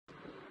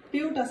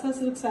Pure Tussar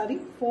silk saree,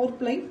 4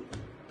 ply,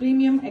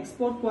 premium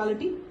export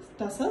quality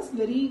tussars,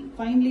 very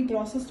finely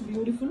processed,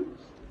 beautiful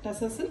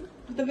tussar silk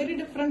with a very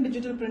different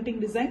digital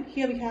printing design.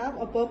 Here we have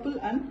a purple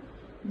and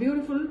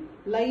beautiful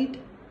light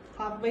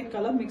half white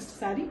color mixed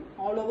saree,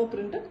 all over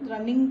printed,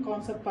 running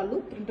concept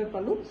pallu, printed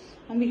pallu,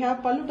 and we have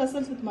pallu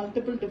tussars with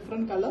multiple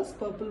different colors,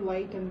 purple,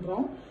 white and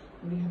brown.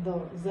 We have the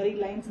zari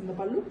lines in the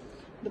pallu.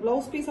 The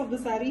blouse piece of the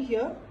saree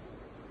here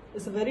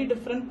is a very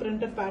different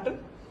printed pattern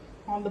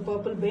on the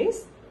purple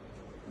base,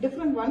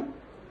 different one,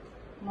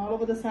 and all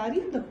over the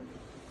saree. The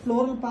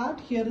floral part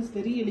here is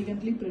very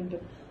elegantly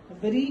printed. A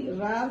very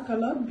rare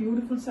color,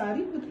 beautiful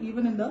saree with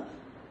even in the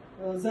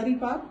zari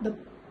part the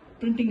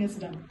printing is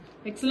done.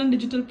 Excellent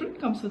digital print,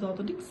 comes with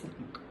authentic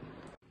silk.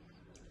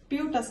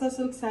 Pure Tussar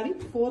silk saree,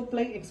 4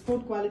 ply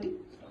export quality.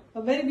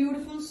 A very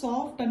beautiful,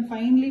 soft and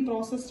finely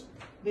processed,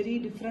 very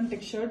different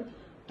textured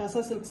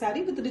Tussar silk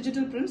saree with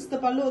digital prints. The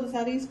pallu of the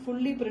saree is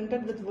fully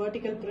printed with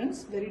vertical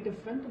prints, very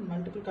different,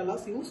 multiple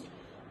colors used,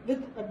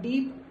 with a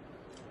deep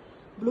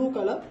blue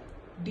color,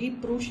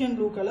 deep Prussian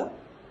blue color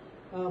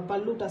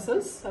pallu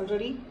tassels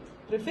already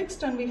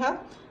prefixed, and we have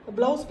a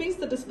blouse piece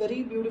that is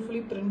very beautifully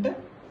printed,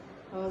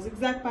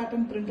 zigzag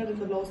pattern printed in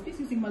the blouse piece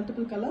using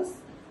multiple colors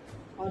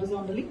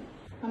horizontally,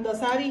 and the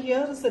saree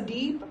here is a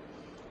deep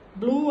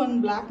blue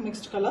and black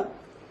mixed color,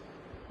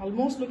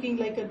 almost looking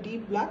like a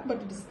deep black,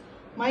 but it is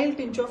mild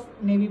tinge of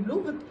navy blue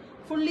with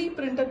fully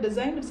printed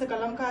design. It's a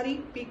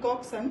kalamkari,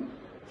 peacocks and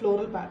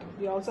floral pattern.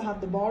 We also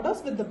have the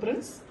borders with the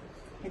prints.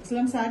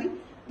 Excellent saree,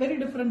 very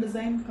different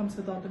design, comes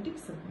with authentic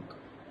silk.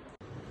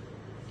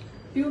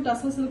 Pure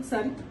Tussar silk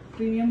saree,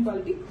 premium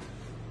quality,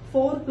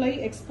 4 ply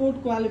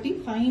export quality,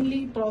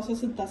 finely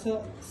processed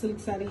Tussar silk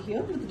saree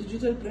here with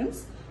digital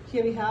prints.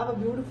 Here we have a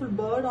beautiful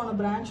bird on a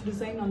branch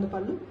design on the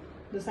pallu.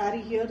 The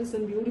saree here is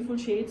in beautiful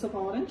shades of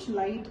orange,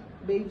 light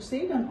beige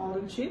shade and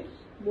orange shade.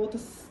 Both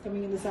is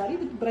coming in the saree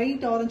with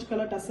bright orange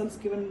color tassels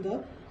given in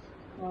the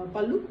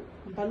pallu.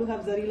 And pallu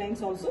have zari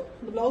lines also.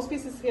 The blouse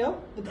piece is here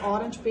with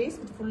orange base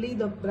with fully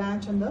the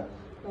branch and the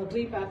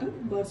tree pattern,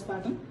 birds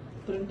pattern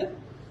printed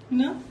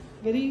in a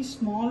very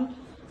small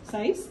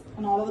size,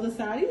 and all over the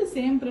saree the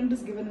same print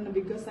is given in a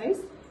bigger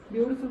size.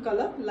 Beautiful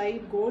color,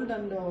 light gold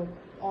and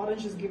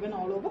orange is given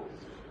all over.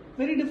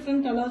 Very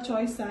different color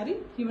choice saree,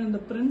 even the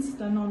prints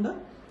done on the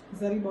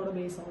zari border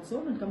base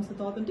also. It comes with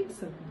authentic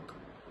silk.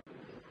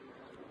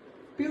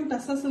 Pure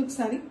Tussar silk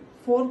saree,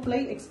 4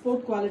 ply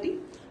export quality,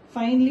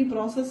 finely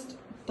processed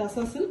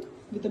Tussar silk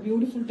with a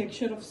beautiful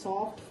texture of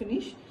soft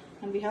finish,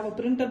 and we have a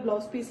printed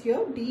blouse piece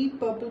here, deep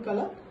purple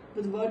color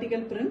with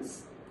vertical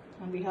prints,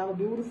 and we have a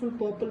beautiful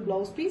purple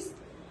blouse piece,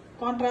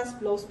 contrast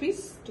blouse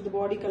piece to the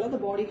body color. The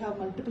body have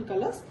multiple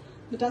colors.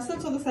 The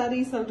tassels of the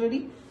saree is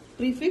already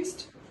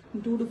prefixed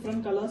in 2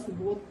 different colors,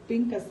 both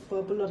pink as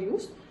purple are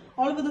used.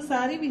 All over the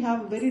saree we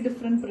have very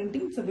different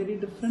printing. It's a very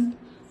different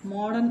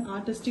modern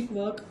artistic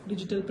work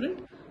digital print.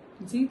 You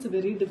can see it's a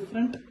very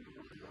different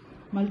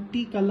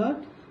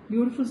multi-colored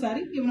beautiful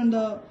saree. Even in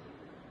the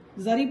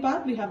zari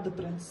part we have the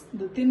prints.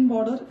 The thin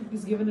border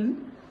is given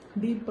in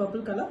deep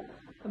purple color.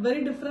 A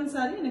very different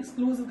saree, an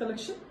exclusive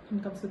collection,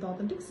 and comes with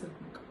authentic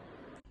silk.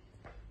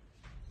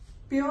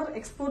 Pure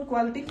export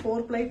quality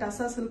 4 ply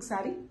Tussar silk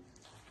saree.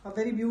 A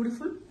very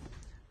beautiful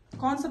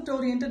concept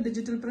oriented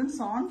digital prints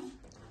on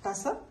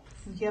Tussar.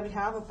 Here we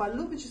have a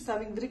pallu which is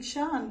having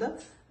vriksha and the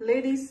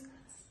ladies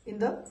in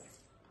the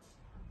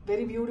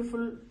very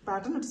beautiful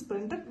pattern. It is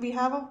printed. We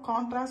have a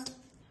contrast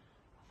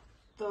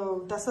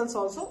the tassels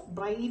also,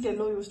 bright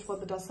yellow used for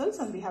the tassels,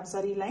 and we have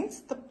zari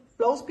lines. The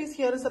blouse piece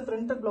here is a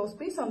printed blouse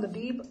piece on the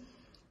deep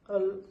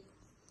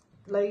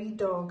light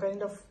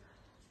kind of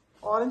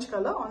orange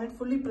color. On it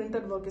fully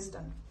printed work is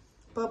done.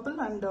 Purple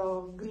and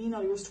green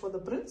are used for the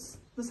prints.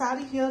 The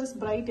saree here is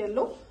bright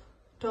yellow,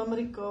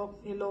 turmeric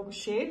yellow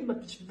shade, but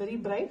it's very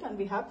bright, and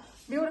we have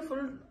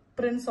beautiful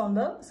prints on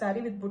the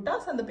saree with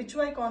buttas, and the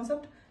pitchwai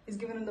concept is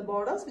given in the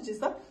borders, which is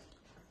the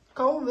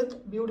cow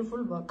with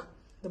beautiful work.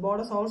 The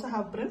borders also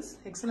have prints.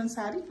 Excellent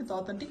saree with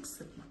authentic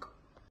silk.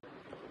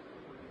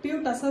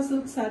 Pure Tussar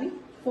silk saree,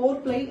 4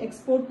 ply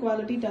export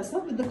quality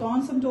tussar with the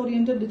concept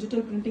oriented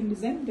digital printing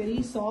design,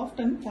 very soft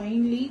and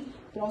finely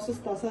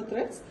processed tussar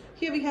threads.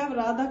 Here we have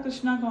Radha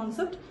Krishna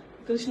concept.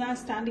 Krishna is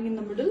standing in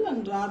the middle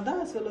and Radha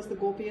as well as the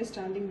Gopi is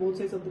standing both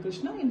sides of the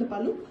Krishna in the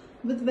pallu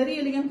with very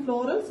elegant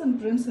florals and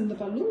prints in the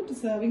pallu. It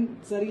is having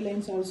zari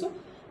lines also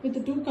with the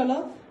 2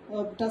 color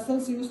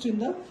tassels used in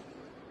the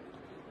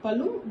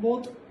pallu.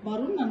 Both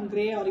maroon and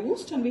grey are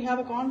used, and we have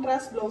a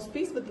contrast blouse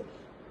piece with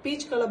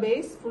peach color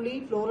base,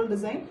 fully floral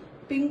design.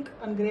 Pink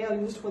and grey are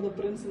used for the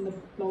prints in the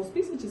blouse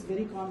piece, which is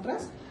very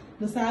contrast.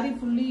 The saree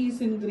fully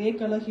is in grey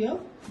color here,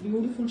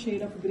 beautiful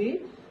shade of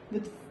grey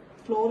with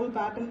floral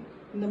pattern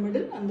in the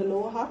middle, and the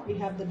lower half we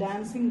have the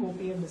dancing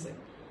Gopiya design.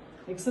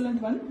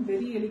 Excellent one,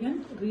 very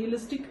elegant,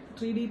 realistic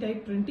 3D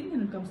type printing,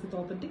 and it comes with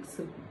authentic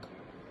silk.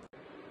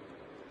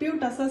 Pure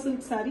Tussar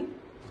silk saree,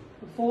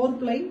 4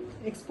 ply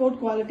export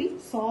quality,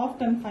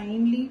 soft and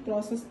finely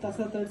processed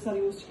tussar threads are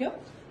used here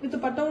with the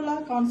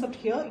patola concept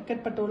here,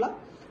 ikat patola,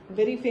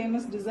 Very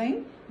famous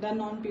design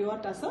done on pure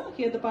tussar.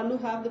 Here the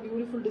pallu have the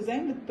beautiful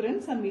design with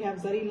prints and we have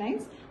zari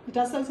lines. The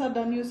tassels are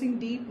done using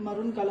deep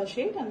maroon color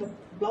shade and the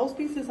blouse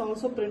piece is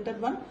also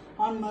printed one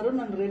on maroon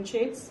and red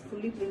shades,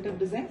 fully printed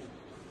design.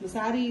 The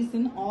saree is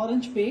in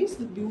orange base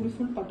with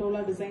beautiful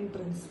patola design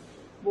prints.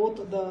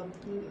 Both the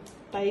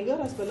tiger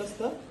as well as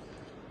the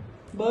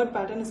bird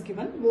pattern is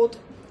given. Both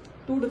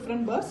two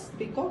different birds,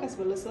 peacock as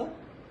well as a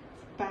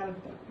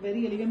parrot bird.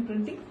 Very elegant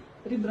printing.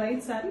 Very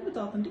bright saree with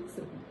authentic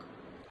silk work.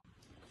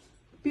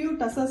 Pure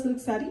tussar silk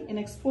saree in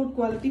export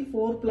quality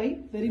 4-ply.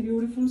 Very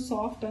beautiful,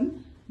 soft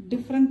and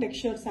different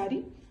textured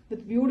saree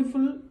with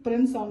beautiful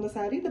prints on the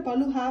saree. The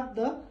pallu have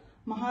the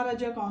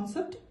Maharaja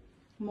concept,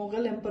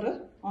 Mughal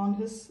emperor on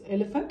his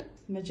elephant,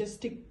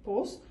 majestic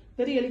pose,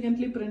 very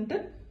elegantly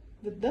printed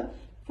with the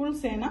full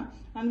sena,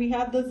 and we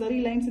have the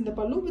zari lines in the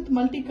pallu with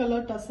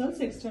multicolored tassels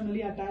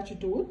externally attached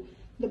to it.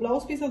 The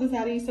blouse piece of the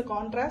saree is a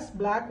contrast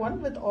black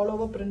one with all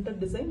over printed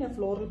design, a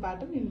floral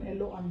pattern in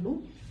yellow and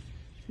blue.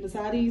 The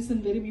saree is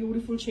in very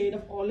beautiful shade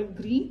of olive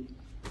green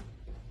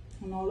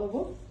and all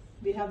over.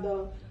 We have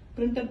the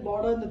printed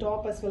border in the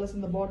top as well as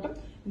in the bottom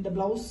in the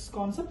blouse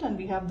concept, and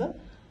we have the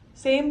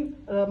same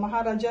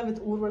Maharaja with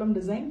Urvalam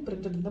design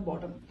printed in the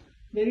bottom.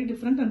 Very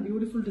different and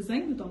beautiful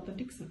design with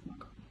authentic silk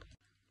mark.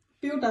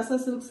 Pure tussar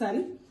silk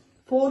saree,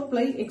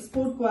 4-ply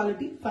export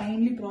quality,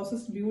 finely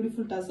processed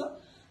beautiful tussar.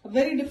 A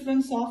very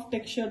different soft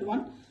textured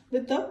one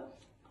with the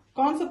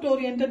concept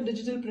oriented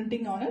digital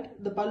printing on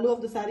it. The pallu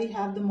of the saree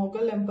have the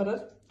Mughal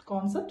emperor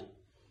concept.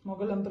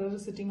 Mughal emperor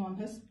is sitting on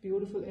his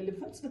beautiful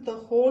elephants with the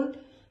whole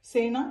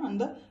sena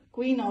and the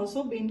queen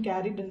also being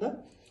carried in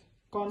the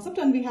concept,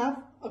 and we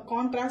have a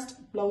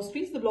contrast blouse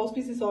piece. The blouse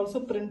piece is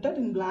also printed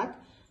in black.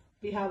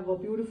 We have a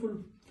beautiful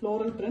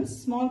floral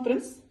prints, small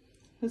prints.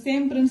 The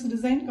same prints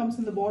design comes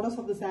in the borders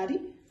of the saree,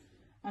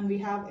 and we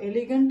have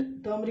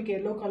elegant turmeric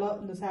yellow color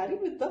in the saree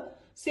with the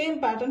same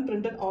pattern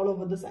printed all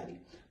over the saree.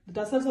 The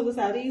tassels of the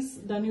saree is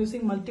done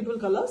using multiple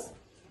colors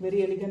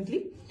very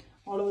elegantly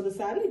all over the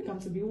saree. It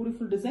comes a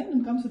beautiful design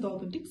and comes with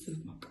authentic silk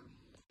mark.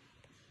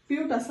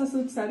 Pure tussar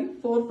silk saree,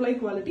 4-ply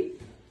quality.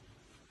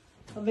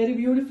 A very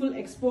beautiful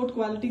export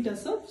quality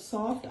tussar,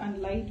 soft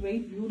and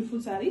lightweight, beautiful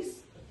sarees.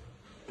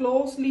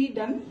 Closely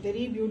done,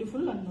 very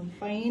beautiful and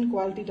fine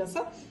quality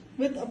tussar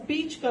with a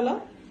peach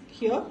color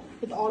here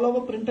with all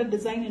over printed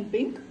design in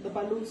pink. The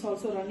pallu is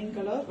also running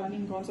color,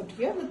 running concept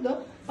here with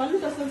the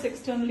pallu tassels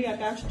externally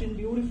attached in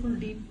beautiful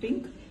deep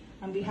pink,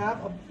 and we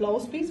have a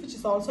blouse piece which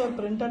is also a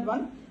printed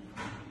one.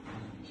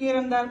 Here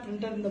and there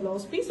printed in the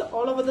blouse piece.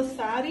 All over the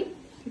saree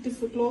it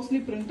is a closely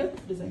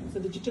printed design. It's a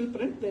digital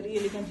print, very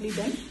elegantly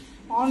done.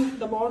 On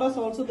the borders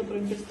also the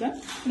print is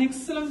done. An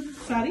excellent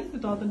saree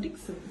with authentic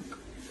silk.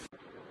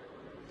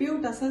 Pure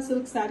tussar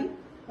silk saree,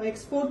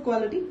 export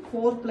quality,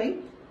 4-ply,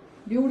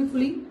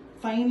 beautifully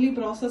finely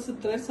processed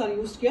threads are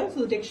used here.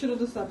 So the texture of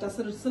the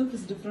tussar itself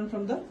is different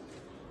from the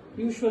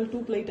usual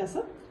 2-ply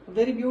tussar. A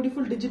very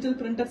beautiful digital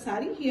printed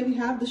saree. Here we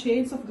have the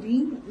shades of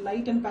green,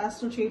 light and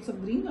pastel shades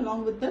of green,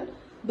 along with the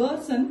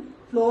birds and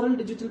floral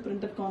digital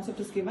printed concept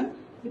is given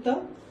with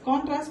a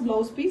contrast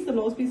blouse piece. The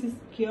blouse piece is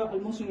here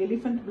almost an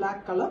elephant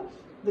black color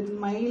with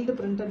mild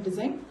printed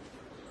design.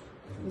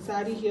 The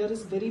saree here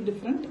is very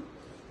different,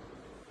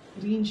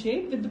 green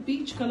shade with the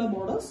peach color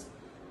borders.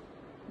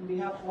 We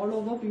have all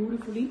over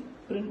beautifully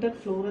printed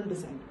floral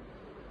design.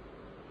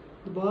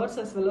 The birds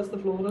as well as the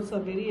florals are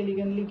very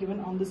elegantly given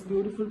on this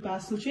beautiful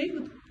pastel shade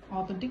with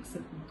authentic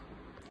silk.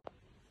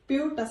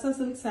 Pure tussar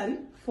silk saree,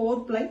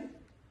 4-ply,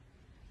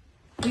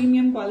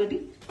 premium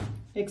quality,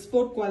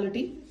 export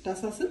quality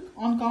tussar silk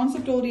on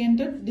concept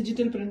oriented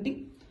digital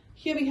printing.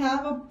 Here we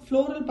have a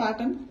floral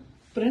pattern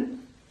print,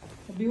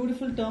 a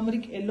beautiful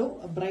turmeric yellow,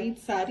 a bright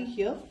saree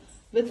here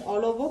with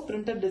all over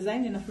printed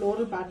design in a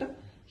floral pattern.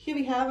 Here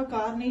we have a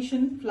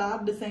carnation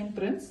flower design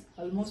prints,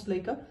 almost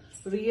like a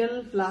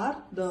real flower.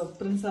 The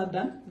prints are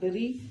done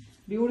very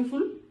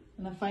beautiful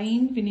and a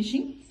fine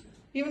finishing.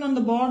 Even on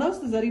the borders,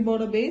 the zari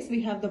border base,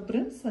 we have the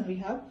prints, and we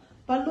have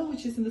pallu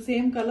which is in the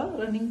same color,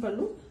 running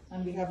pallu,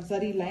 and we have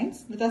zari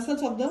lines. The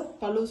tassels of the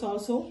pallu is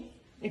also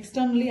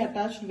externally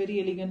attached very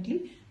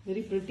elegantly,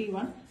 very pretty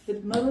one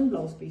with maroon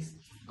blouse piece.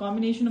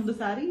 Combination of the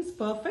saree is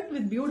perfect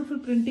with beautiful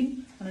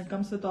printing, and it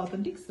comes with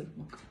authentic silk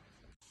work.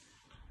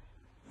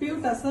 Pure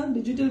tussar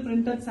digital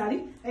printed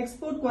saree,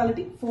 export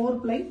quality,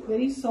 4-ply,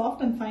 very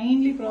soft and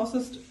finely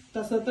processed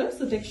tussar threads.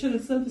 The texture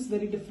itself is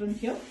very different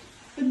here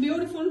with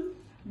beautiful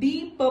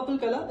deep purple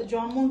color, a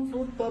jamun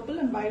fruit purple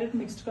and violet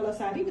mixed color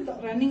saree with a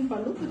running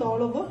pallu with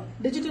all over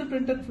digital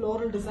printed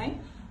floral design.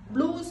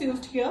 Blue is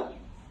used here.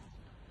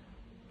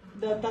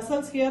 The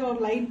tassels here are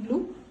light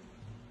blue.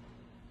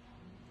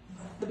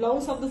 The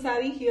blouse of the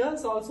saree here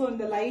is also in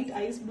the light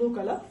ice blue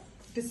color.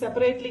 It is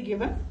separately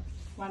given,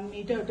 1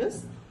 meter it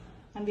is.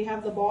 And we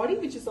have the body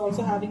which is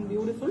also having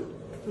beautiful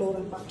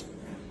floral part.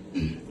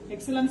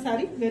 Excellent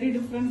saree, very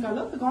different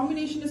color. The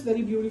combination is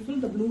very beautiful.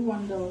 The blue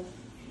and the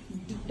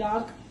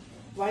dark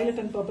violet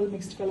and purple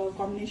mixed color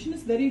combination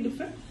is very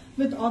different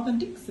with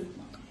authentic silk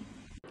mark.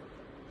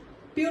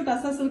 Pure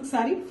tussar silk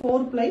saree,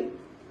 4-ply,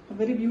 a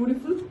very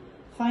beautiful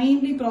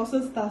finely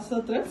processed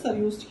Tussar threads are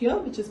used here,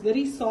 which is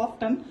very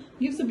soft and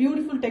gives a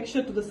beautiful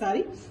texture to the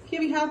saree.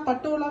 Here we have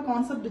patola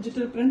concept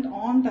digital print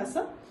on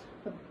Tussar.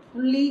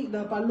 Fully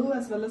the pallu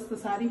as well as the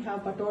saree have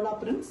patola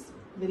prints,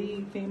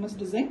 very famous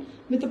design,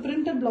 with a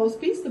printed blouse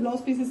piece. The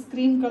blouse piece is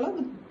cream color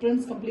with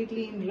prints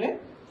completely in red.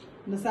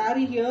 And the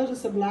saree here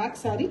is a black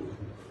saree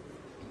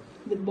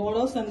with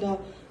borders and the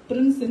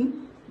prints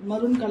in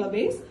maroon color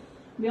base.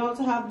 We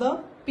also have the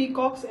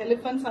peacocks,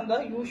 elephants and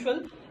the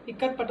usual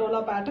ikat patola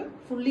pattern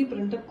fully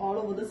printed all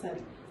over the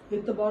saree,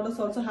 with the borders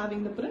also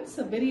having the prints.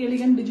 A very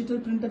elegant digital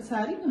printed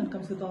saree, and it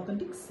comes with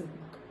authentic silk.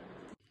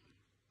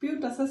 Pure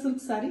Tussar silk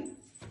saree,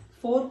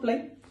 4-ply,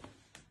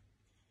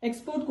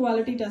 export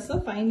quality Tussar,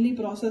 finely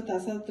processed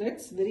Tussar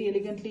threads, very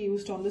elegantly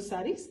used on the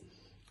sarees.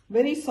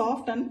 Very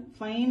soft and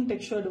fine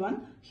textured one.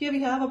 Here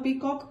we have a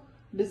peacock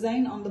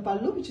design on the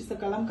pallu, which is the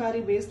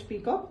kalamkari based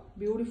peacock,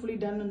 beautifully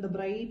done in the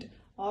bright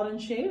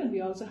orange shade, and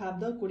we also have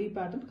the kudi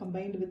pattern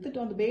combined with it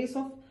on the base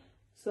of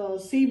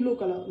sea blue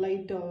color,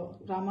 light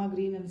rama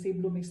green and sea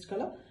blue mixed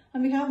color.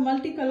 And we have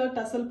multicolor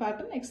tassel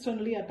pattern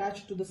externally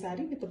attached to the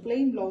saree with a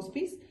plain blouse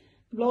piece.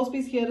 The blouse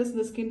piece here is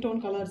the skin tone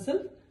color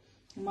itself,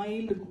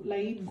 mild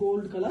light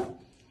gold color.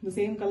 The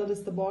same color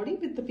is the body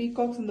with the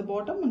peacocks in the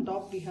bottom. On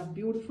top we have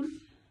beautiful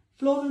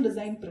floral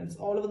design prints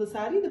all over the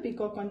saree. The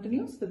peacock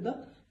continues with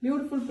the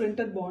beautiful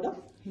printed border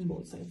in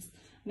both sides.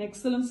 An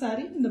excellent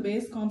saree in the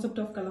base concept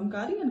of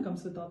kalamkari and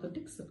comes with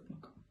authentic silk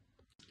mark.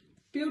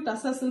 Pure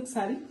Tussar silk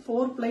saree,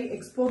 4-ply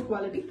export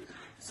quality,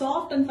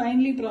 soft and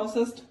finely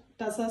processed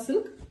Tussar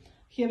silk.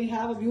 Here we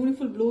have a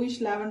beautiful bluish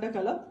lavender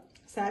color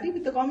saree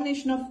with a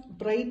combination of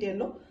bright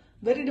yellow.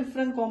 Very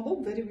different combo,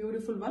 very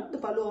beautiful one. The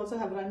pallu also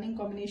have running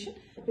combination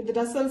with the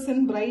tassels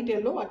in bright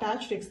yellow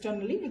attached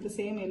externally with the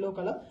same yellow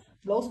color.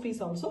 Blouse piece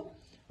also,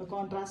 a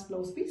contrast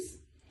blouse piece.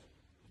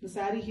 The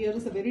saree here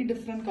is a very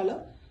different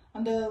color,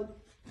 and the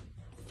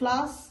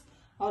flowers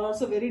are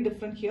also very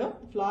different here.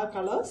 Flower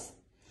colors,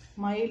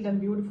 mild and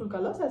beautiful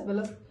colors, as well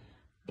as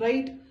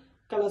bright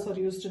colors are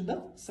used in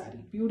the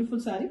saree. Beautiful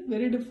saree,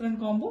 very different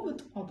combo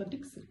with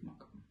authentic silk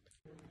mark.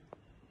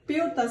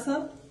 Pure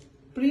Tussar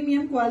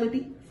premium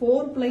quality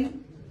 4-ply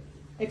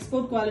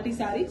export quality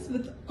sarees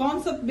with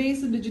concept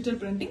based digital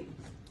printing,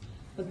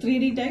 a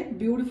 3D type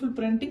beautiful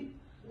printing,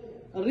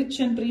 rich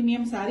and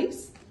premium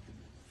sarees.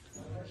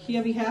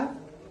 Here we have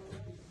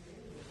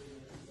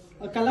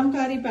a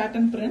kalamkari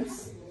pattern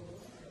prints.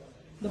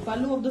 The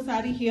pallu of the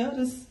saree here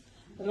is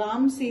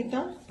Ram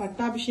Sita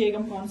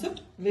Pattabhishegam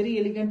concept, very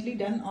elegantly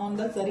done on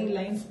the zari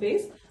line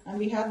space, and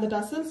we have the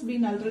tassels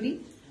been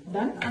already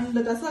done, and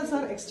the tassels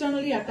are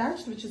externally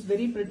attached, which is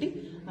very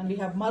pretty, and we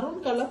have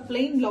maroon color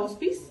plain blouse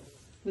piece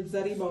with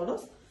zari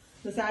borders.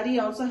 The saree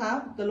also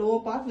have the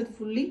lower part with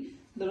fully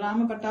the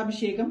Rama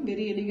Pattabhishegam,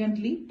 very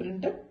elegantly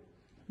printed,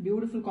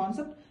 beautiful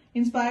concept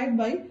inspired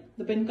by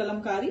the pen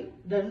kalamkari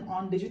done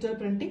on digital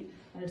printing,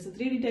 and it's a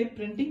 3D type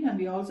printing, and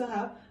we also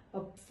have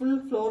a full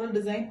floral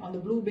design on the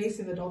blue base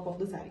in the top of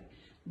the saree.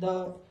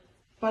 The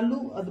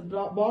pallu, the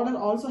border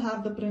also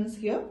have the prints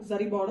here,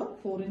 zari border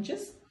 4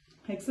 inches,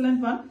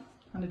 excellent one,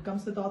 and it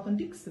comes with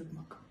authentic silk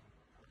mark.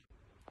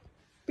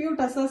 Pure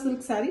Tussar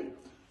silk saree,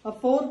 a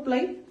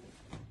 4-ply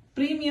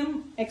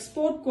premium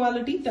export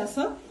quality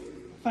Tussar,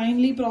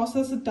 finely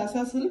processed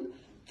Tussar silk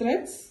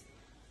threads,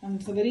 and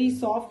it's a very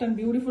soft and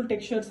beautiful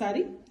textured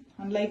saree,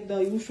 unlike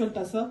the usual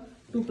Tussar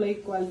 2-ply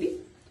quality.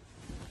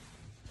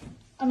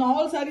 And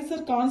all sarees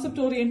are concept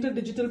oriented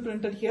digital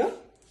printed here.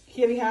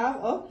 Here we have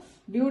a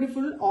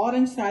beautiful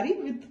orange saree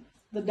with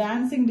the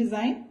dancing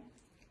design.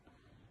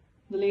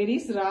 The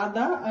ladies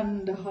Radha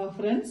and her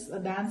friends are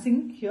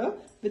dancing here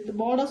with the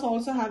borders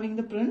also having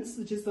the prints,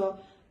 which is the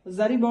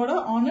zari border.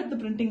 On it the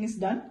printing is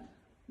done.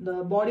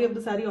 The body of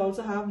the saree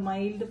also have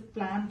mild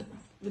plant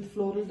with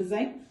floral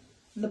design.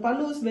 The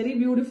pallu is very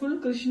beautiful,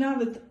 Krishna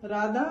with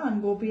Radha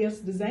and Gopiyar's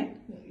design.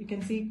 You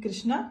can see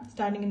Krishna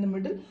standing in the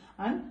middle,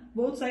 and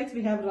both sides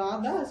we have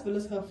Radha as well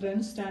as her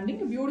friends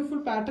standing. A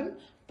beautiful pattern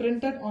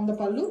printed on the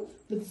pallu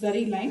with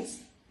zari lines,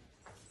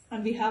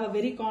 and we have a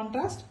very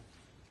contrast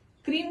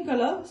cream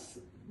color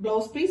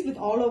blouse piece with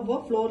all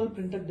over floral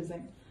printed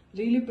design.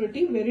 Really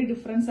pretty, very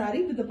different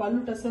saree with the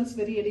pallu tassels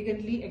very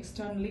elegantly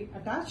externally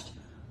attached.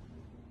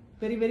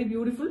 Very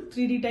beautiful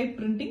 3D type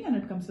printing, and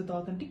it comes with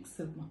authentic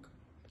silk mark.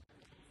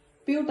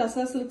 Pure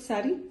Tussar silk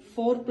saree,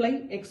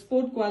 4-ply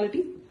export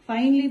quality,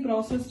 finely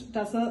processed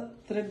Tussar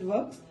thread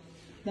works,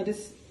 that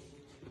is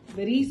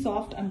very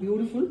soft and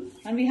beautiful,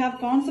 and we have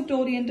concept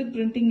oriented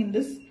printing in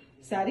this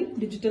saree,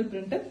 digital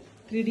printed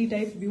 3D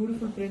type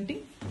beautiful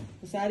printing.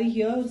 The saree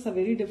here is a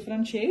very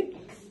different shade,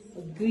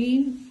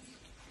 green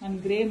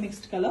and grey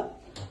mixed color,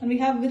 and we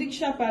have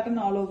Viriksha pattern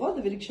all over.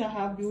 The Viriksha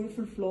have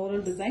beautiful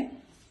floral design,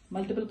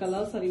 multiple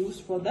colors are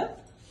used for that.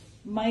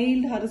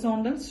 Mild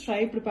horizontal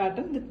striped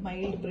pattern with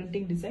mild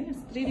printing design. It's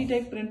 3D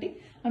type printing,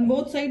 and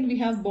both sides we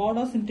have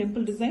borders in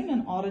temple design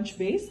and orange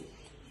base.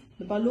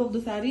 The pallu of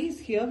the saree is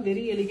here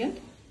very elegant,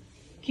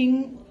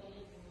 king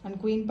and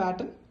queen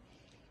pattern.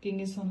 King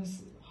is on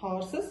his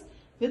horses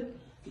with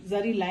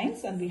zari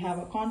lines, and we have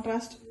a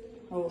contrast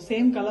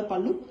same color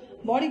pallu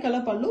body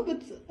color pallu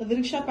with the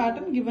rickshaw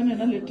pattern given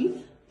in a little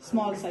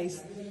small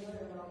size.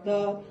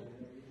 The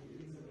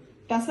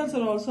tassels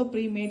are also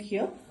pre-made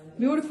here.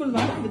 Beautiful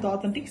one with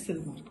authentic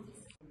silk mark.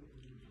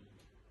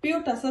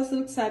 Pure Tussar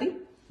silk saree,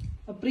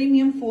 a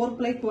premium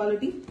 4-ply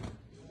quality,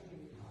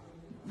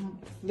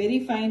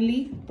 very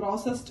finely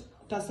processed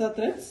Tussar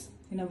threads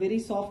in a very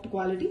soft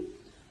quality.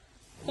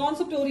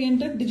 Concept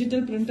oriented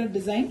digital printed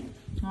design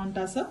on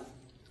Tussar,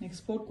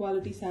 export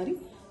quality saree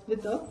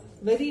with a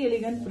very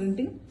elegant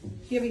printing.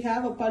 Here we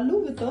have a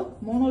pallu with a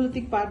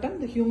monolithic pattern,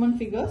 the human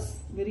figures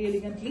very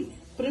elegantly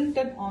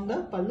printed on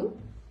the pallu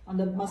on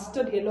the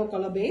mustard yellow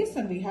color base,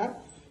 and we have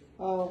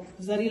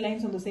zari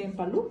lines on the same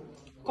pallu.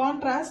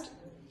 Contrast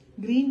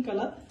green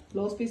color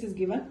blouse piece is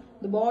given.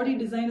 The body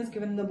design is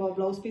given in the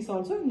blouse piece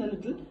also in a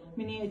little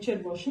miniature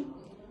version.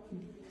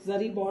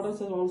 Zari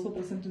borders are also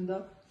present in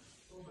the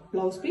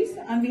blouse piece,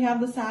 and we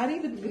have the saree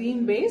with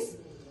green base,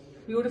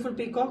 beautiful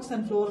peacocks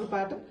and floral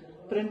pattern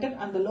printed,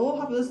 and the lower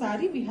half of the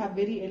saree we have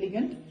very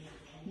elegant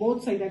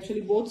both side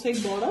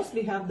borders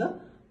we have the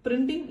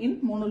printing in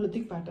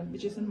monolithic pattern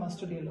which is in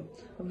mustard yellow.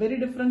 A very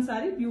different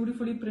saree,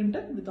 beautifully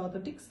printed with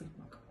authentic silk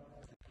mark.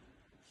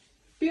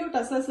 Pure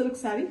Tussar silk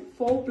saree,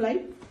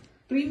 4-ply,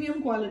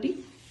 premium quality,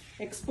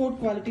 export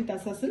quality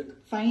Tussar silk,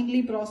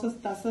 finely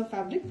processed Tussar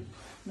fabric.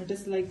 It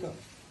is like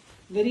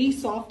very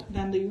soft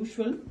than the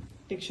usual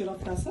texture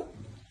of Tussar.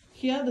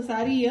 Here the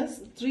saree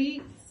has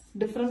 3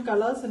 different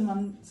colors in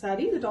one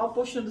saree. The top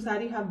portion of the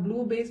saree have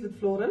blue base with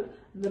floral.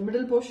 The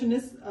middle portion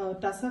is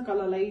Tussar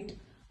color light,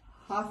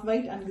 half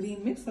white and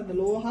green mix, and the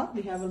lower half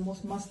we have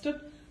almost mustard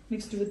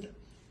mixed with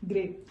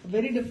grey. A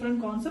very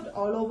different concept,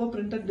 all over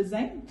printed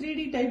design,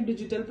 3D type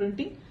digital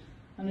printing,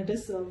 and it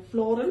is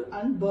floral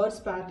and birds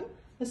pattern.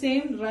 The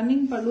same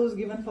running pallu is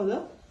given for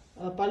the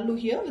pallu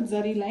here with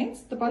zari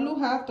lines. The pallu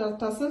have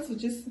tassels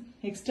which is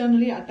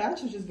externally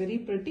attached, which is very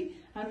pretty,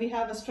 and we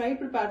have a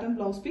striped pattern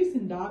blouse piece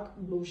in dark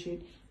blue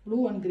shade,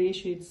 blue and grey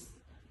shades.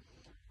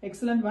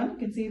 Excellent one. You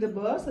can see the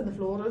birds and the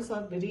florals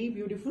are very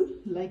beautiful,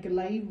 like a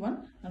live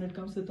one, and it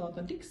comes with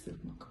authentic silk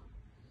mark.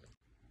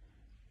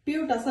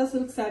 Pure Tussar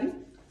silk saree,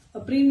 a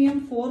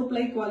premium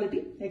 4-ply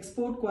quality,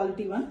 export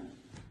quality one,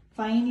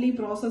 finely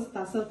processed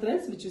Tussar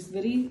threads which is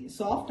very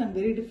soft and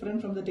very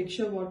different from the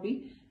texture what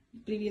we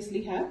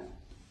previously had.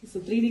 It's a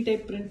 3D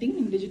type printing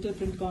in digital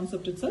print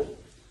concept itself.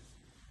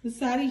 The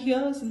saree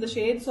here is in the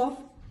shades of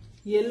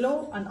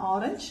yellow and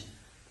orange.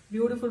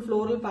 Beautiful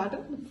floral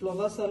pattern. The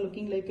flowers are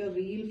looking like a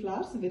real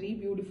flowers. Very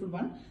beautiful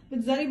one.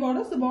 With zari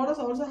borders. The borders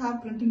also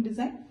have printing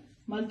design.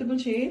 Multiple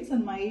shades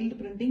and mild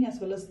printing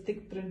as well as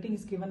thick printing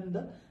is given in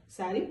the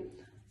saree.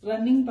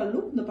 Running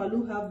pallu. The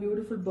pallu have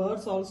beautiful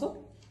birds also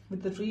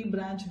with the tree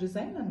branch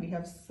design, and we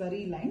have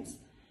zari lines.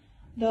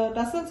 The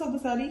tassels of the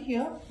saree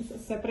here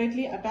is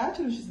separately attached,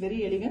 which is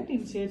very elegant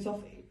in shades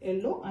of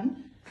yellow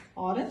and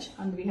orange,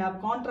 and we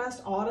have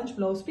contrast orange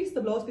blouse piece.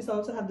 The blouse piece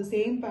also have the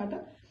same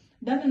pattern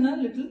done in a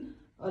little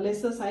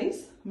lesser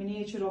size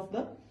miniature of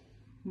the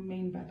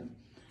main pattern.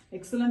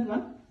 Excellent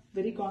one,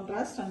 very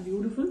contrast and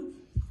beautiful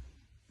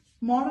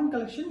modern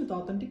collection with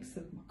authentic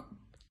silk mark.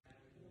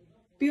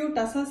 Pure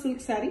Tussar silk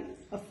saree,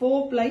 a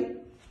 4-ply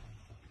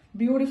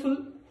beautiful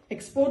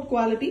export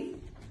quality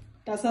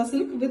Tussar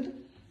silk with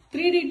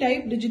 3D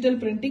type digital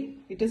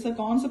printing. It is a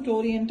concept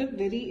oriented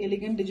very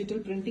elegant digital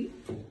printing.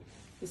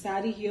 The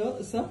saree here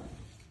is a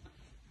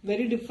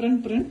very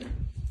different print.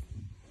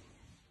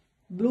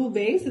 Blue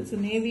base, it's a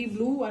navy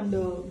blue and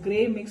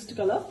grey mixed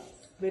color,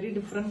 very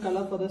different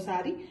color for the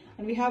saree,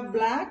 and we have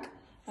black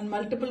and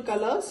multiple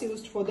colors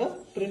used for the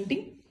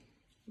printing.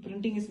 The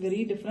printing is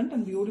very different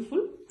and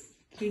beautiful,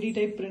 3D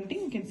type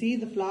printing. You can see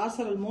the flowers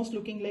are almost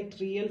looking like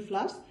real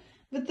flowers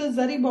with the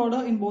zari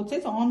border in both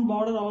sides. On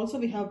border also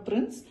we have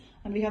prints,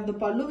 and we have the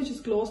pallu which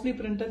is closely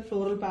printed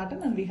floral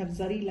pattern, and we have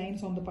zari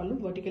lines on the pallu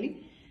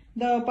vertically.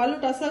 The pallu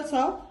tassels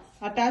are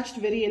attached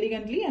very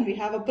elegantly, and we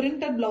have a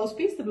printed blouse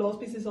piece. The blouse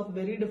piece is of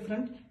very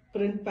different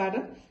print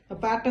pattern, a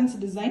patterns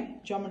design,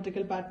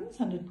 geometrical patterns,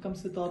 and it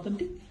comes with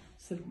authentic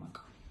silk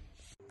mark.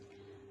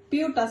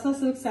 Pure Tussar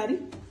silk saree,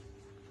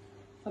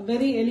 a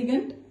very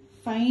elegant,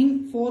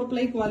 fine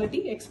 4-ply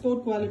quality,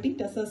 export quality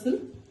Tussar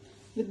silk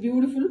with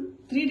beautiful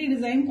 3D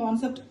design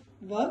concept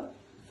work,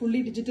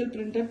 fully digital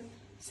printed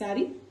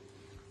saree.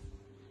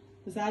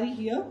 The saree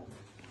here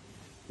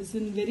is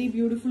in very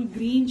beautiful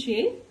green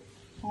shade,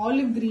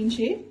 olive green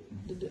shade.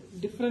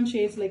 Different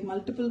shades like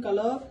multiple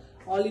color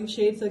olive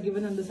shades are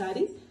given in the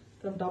saree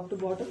from top to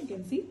bottom. You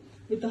can see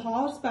with the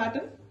horse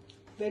pattern,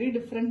 very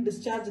different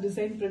discharge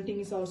design printing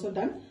is also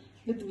done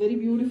with very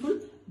beautiful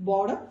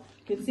border.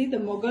 You can see the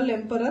Mughal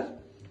emperor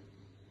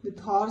with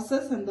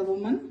horses and the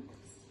woman.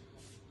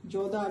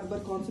 Jodha Akbar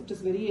concept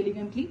is very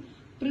elegantly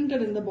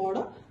printed in the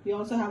border. We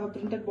also have a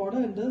printed border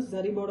in the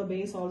zari border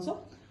base also.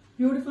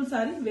 Beautiful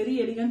saree,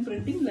 very elegant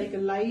printing like a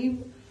live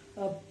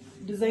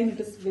design. It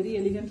is very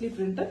elegantly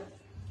printed.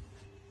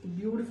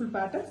 Beautiful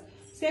patterns.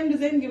 Same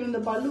design given in the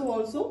pallu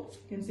also.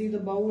 You can see the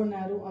bow and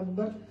arrow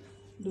Akbar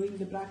doing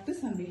the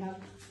practice, and we have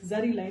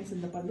zari lines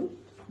in the pallu.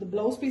 The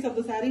blouse piece of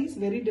the saree is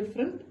very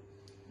different.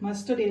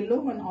 mustard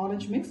yellow and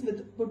orange mix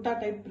with butta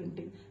type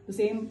printing. The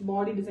same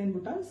body design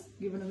butta is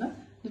given in a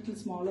little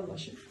smaller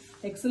version.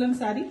 Excellent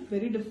saree,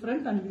 very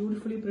different and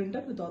beautifully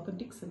printed with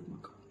authentic silk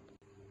mark.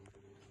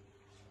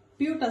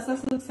 Pure Tussar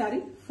silk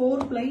saree,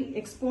 4-ply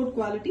export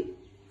quality.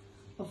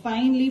 A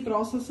finely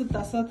processed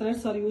Tussar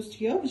threads are used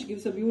here, which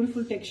gives a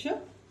beautiful texture.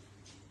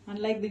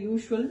 Unlike the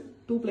usual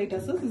 2-ply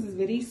Tussars, this is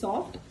very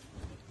soft,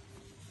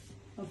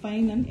 a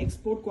fine and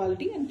export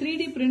quality, and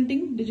 3D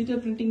printing, digital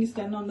printing is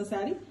done on the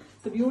saree.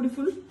 It's a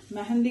beautiful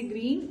mehendi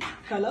green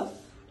color,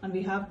 and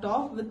we have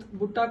top with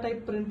butta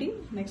type printing.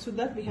 Next to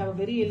that we have a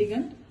very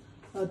elegant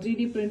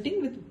 3D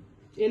printing with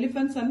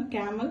elephants and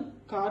camel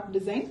cart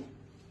design.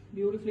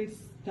 Beautifully it's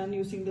done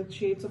using the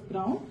shades of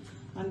brown,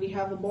 and we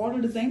have a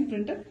border design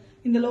printed.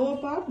 In the lower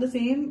part, the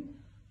same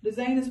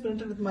design is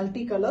printed with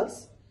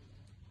multi-colors,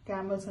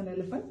 camels and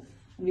elephant.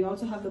 And we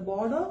also have the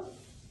border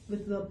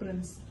with the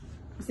prints.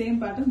 The same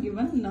pattern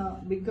given in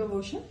a bigger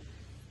version.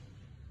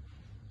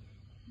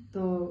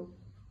 The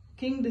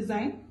king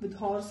design with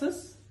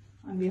horses,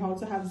 and we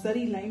also have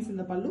zari lines in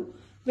the pallu.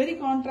 Very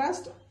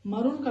contrast,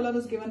 maroon color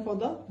is given for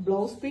the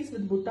blouse piece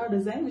with butta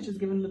design, which is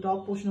given in the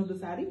top portion of the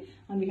saree,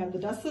 and we have the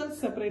tassels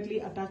separately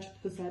attached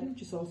to the saree,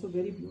 which is also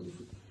very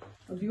beautiful.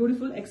 A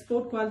beautiful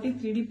export quality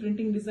 3D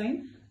printing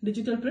design,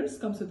 digital prints,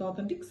 comes with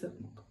authentic silk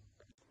mark.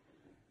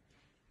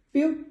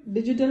 Pure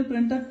digital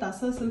printed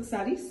Tussar silk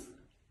sarees,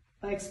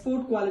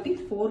 export quality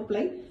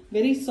 4-ply,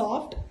 very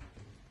soft,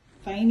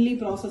 finely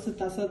processed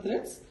Tussar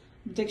threads.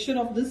 The texture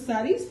of this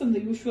sarees from the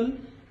usual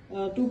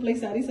 2-ply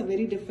sarees are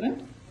very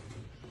different.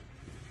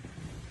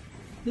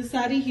 This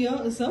saree here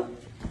is a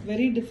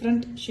very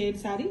different shade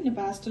saree in a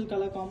pastel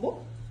color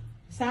combo.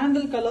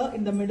 Sandal color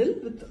in the middle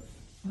with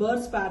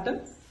birds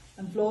pattern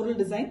and floral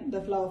design.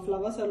 The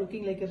flowers are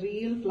looking like a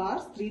real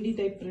flowers, 3D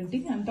type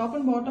printing. And top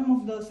and bottom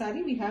of the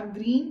saree we have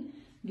green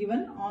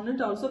given. On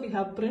it also we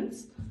have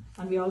prints,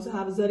 and we also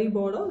have a zari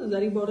border. The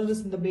zari border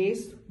is in the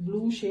base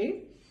blue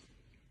shade.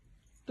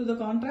 To the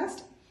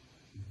contrast,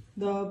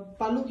 the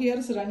pallu here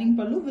is running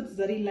pallu with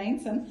zari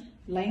lines and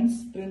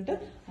lines printed,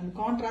 and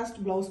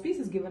contrast blouse piece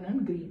is given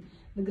in green.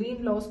 The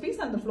green blouse piece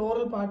and the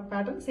floral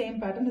pattern,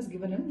 same pattern is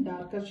given in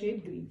darker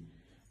shade green.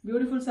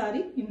 Beautiful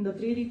saree in the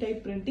 3D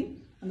type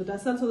printing, and the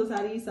tassels of the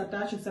saree is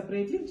attached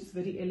separately, which is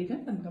very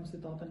elegant and comes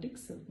with authentic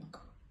silk mark.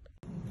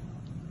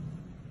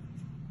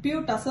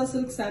 Pure Tussar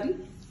silk saree,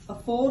 a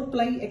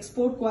 4-ply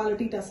export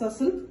quality Tussar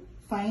silk,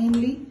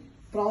 finely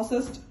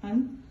processed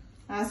and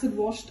acid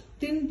washed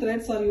thin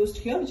threads are used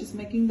here, which is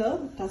making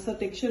the Tussar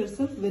texture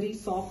itself very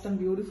soft and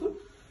beautiful.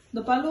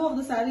 The pallu of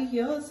the saree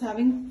here is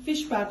having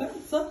fish pattern.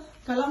 It's a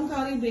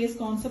kalamkari based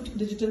concept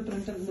digital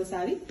printer in the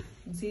saree. You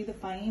can see the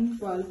fine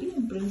quality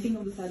and printing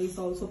of the saree is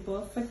also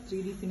perfect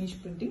 3D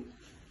finish printing.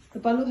 The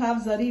pallu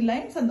have zari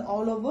lines and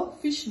all over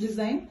fish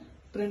design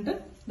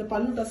printed. The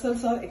pallu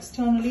tassels are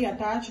externally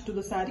attached to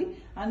the saree,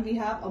 and we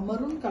have a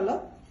maroon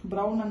color,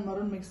 brown and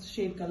maroon mixed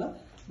shade color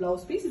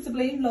blouse piece. It's a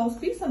plain blouse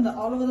piece, and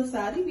all over the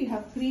saree we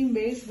have cream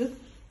beige with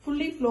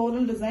fully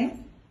floral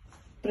design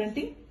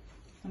printing,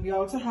 and we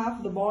also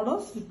have the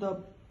borders with the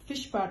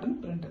fish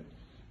pattern printed.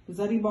 The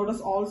zari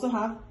borders also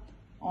have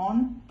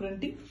on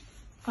printing,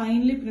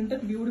 finely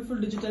printed beautiful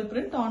digital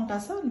print on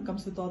Tussar, and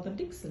comes with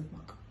authentic silk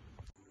mark.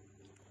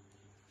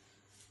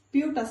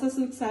 Pure Tussar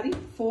silk saree,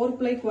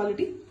 4-ply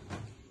quality.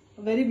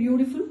 Very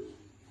beautiful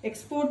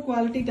export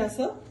quality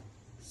Tussar,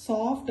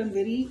 soft and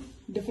very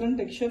different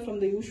texture from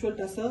the usual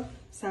Tussar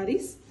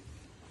sarees.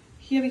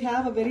 Here we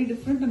have a very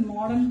different and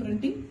modern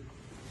printing,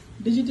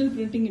 digital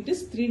printing. It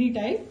is 3D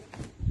type,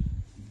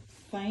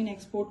 fine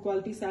export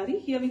quality saree.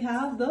 Here we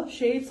have the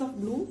shades of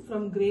blue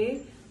from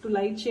grey to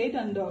light shade,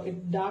 and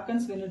it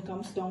darkens when it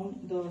comes down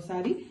the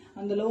saree.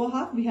 On the lower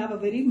half we have a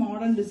very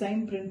modern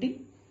design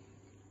printing,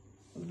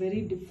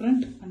 very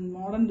different and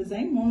modern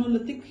design,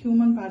 monolithic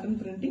human pattern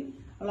printing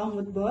along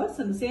with birds,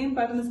 and the same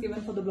pattern is given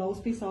for the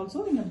blouse piece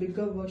also in a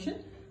bigger version.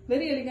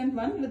 Very elegant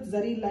one with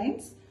zari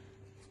lines,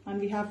 and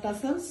we have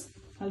tassels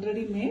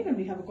already made, and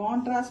we have a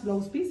contrast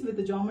blouse piece with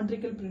the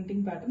geometrical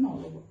printing pattern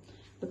all over.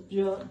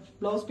 The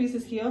blouse piece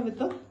is here with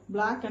the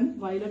black and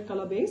violet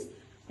color base.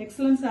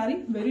 Excellent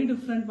saree, very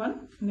different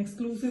one, an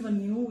exclusive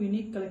and new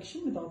unique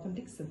collection with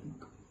authentic silk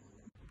mark.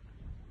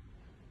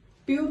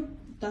 Pure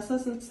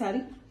Tussar silk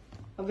saree,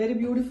 a very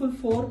beautiful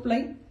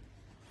 4-ply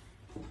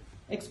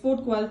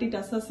export quality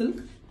Tussar silk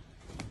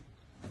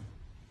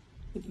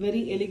with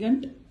very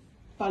elegant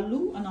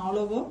pallu and all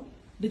over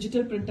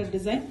digital printed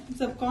design.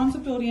 It's a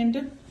concept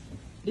oriented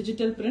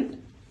digital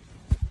print.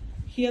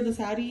 Here the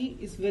saree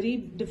is very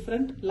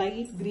different,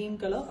 light green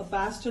color, a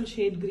pastel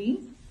shade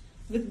green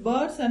with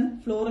birds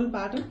and floral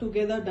pattern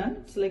together done.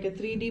 It's like a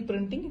 3D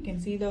printing. You can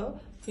see the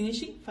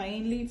finishing,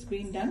 finely it's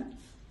been done,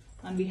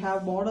 and we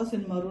have borders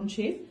in maroon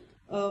shade.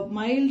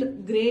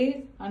 Mild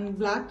grey and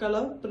black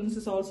color prints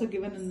is also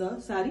given in the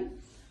saree,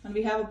 and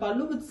we have a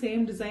pallu with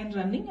same design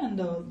running, and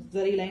the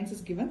zari lines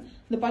is given.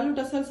 The pallu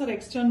tassels are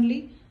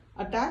externally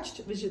attached,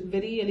 which is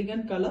very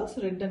elegant colors,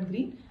 red and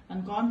green,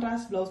 and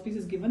contrast blouse piece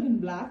is given in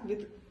black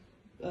with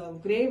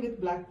grey with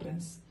black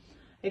prints.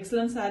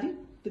 Excellent saree,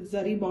 with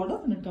zari border,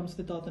 and it comes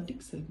with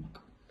authentic silk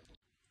mark.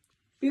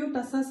 Pure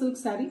Tussar silk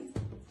saree,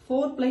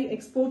 4-ply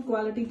export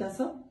quality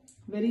Tussar,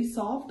 very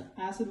soft,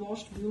 acid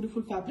washed,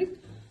 beautiful fabric.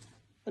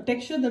 A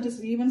texture that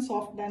is even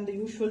soft than the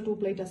usual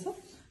 2-ply Tussar.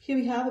 Here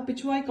we have a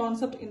pitchwai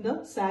concept in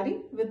the saree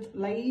with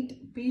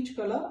light peach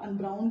color and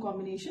brown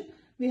combination.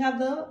 We have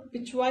the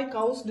pitchwai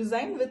cows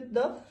design with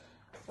the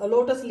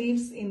lotus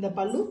leaves in the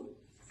pallu.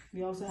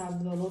 We also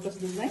have the lotus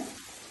design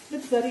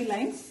with zari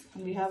lines,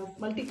 and we have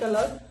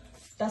multicolored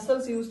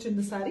tassels used in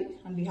the saree,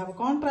 and we have a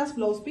contrast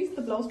blouse piece.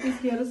 The blouse piece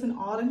here is in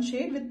orange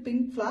shade with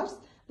pink flowers.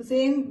 The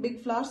same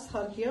big flowers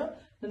are here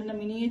then in a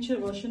miniature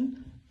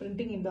version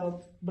printing in the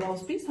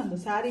blouse piece, and the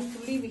saree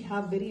fully we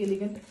have very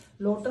elegant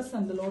lotus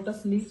and the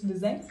lotus leaves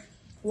design,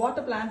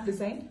 water plant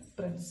design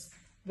prints.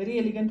 Very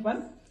elegant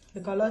one.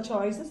 The color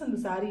choices and the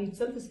saree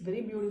itself is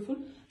very beautiful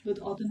with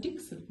authentic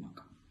silk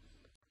mark.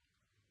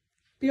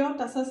 Pure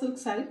Tussar silk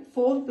saree,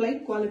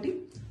 4-ply quality,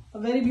 a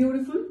very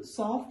beautiful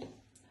soft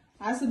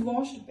acid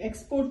washed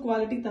export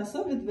quality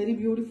Tussar with very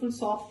beautiful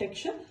soft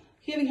texture.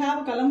 Here we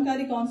have a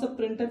kalamkari concept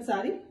printed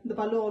saree. The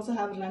pallu also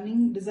have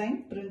running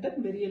design printed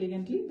very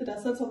elegantly. The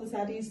tassels of the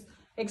saree is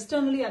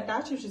externally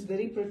attached, which is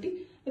very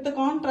pretty, with a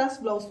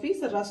contrast blouse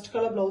piece, a rust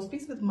color blouse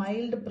piece with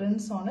mild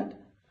prints on it,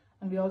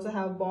 and we also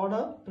have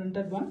border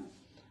printed one.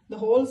 The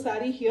whole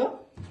saree here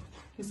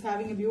is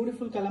having a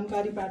beautiful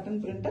kalamkari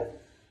pattern printed.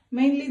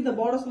 Mainly the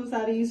borders of the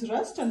saree is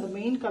rust, and the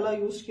main color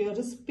used here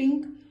is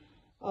pink,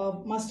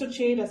 mustard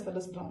shade as well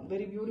as brown.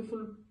 Very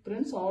beautiful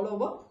prints all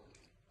over.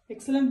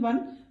 Excellent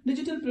one,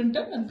 digital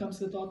printed and comes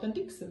with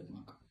authentic silk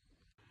mark.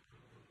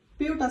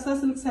 Pure Tussar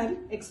silk saree,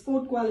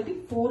 export quality,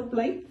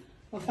 4-ply,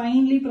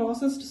 finely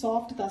processed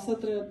soft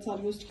Tussar threads are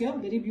used here.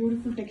 Very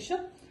beautiful texture,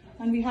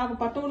 and we have a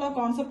patola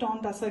concept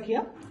on Tussar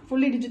here.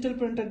 Fully digital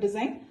printed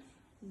design,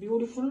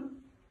 beautiful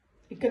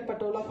ikat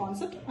patola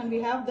concept, and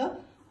we have the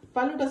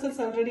pallu tassels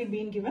already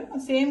been given. The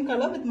same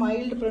color with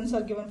mild prints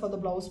are given for the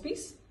blouse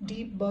piece,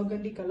 deep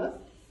burgundy color.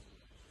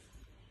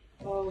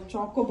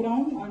 Choco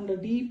brown and a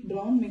deep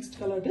brown mixed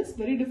color it is.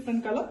 Very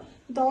different color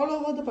with all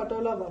over the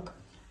patola work.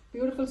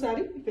 Beautiful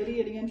saree, very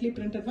elegantly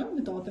printed one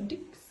with authentic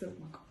silk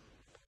mark.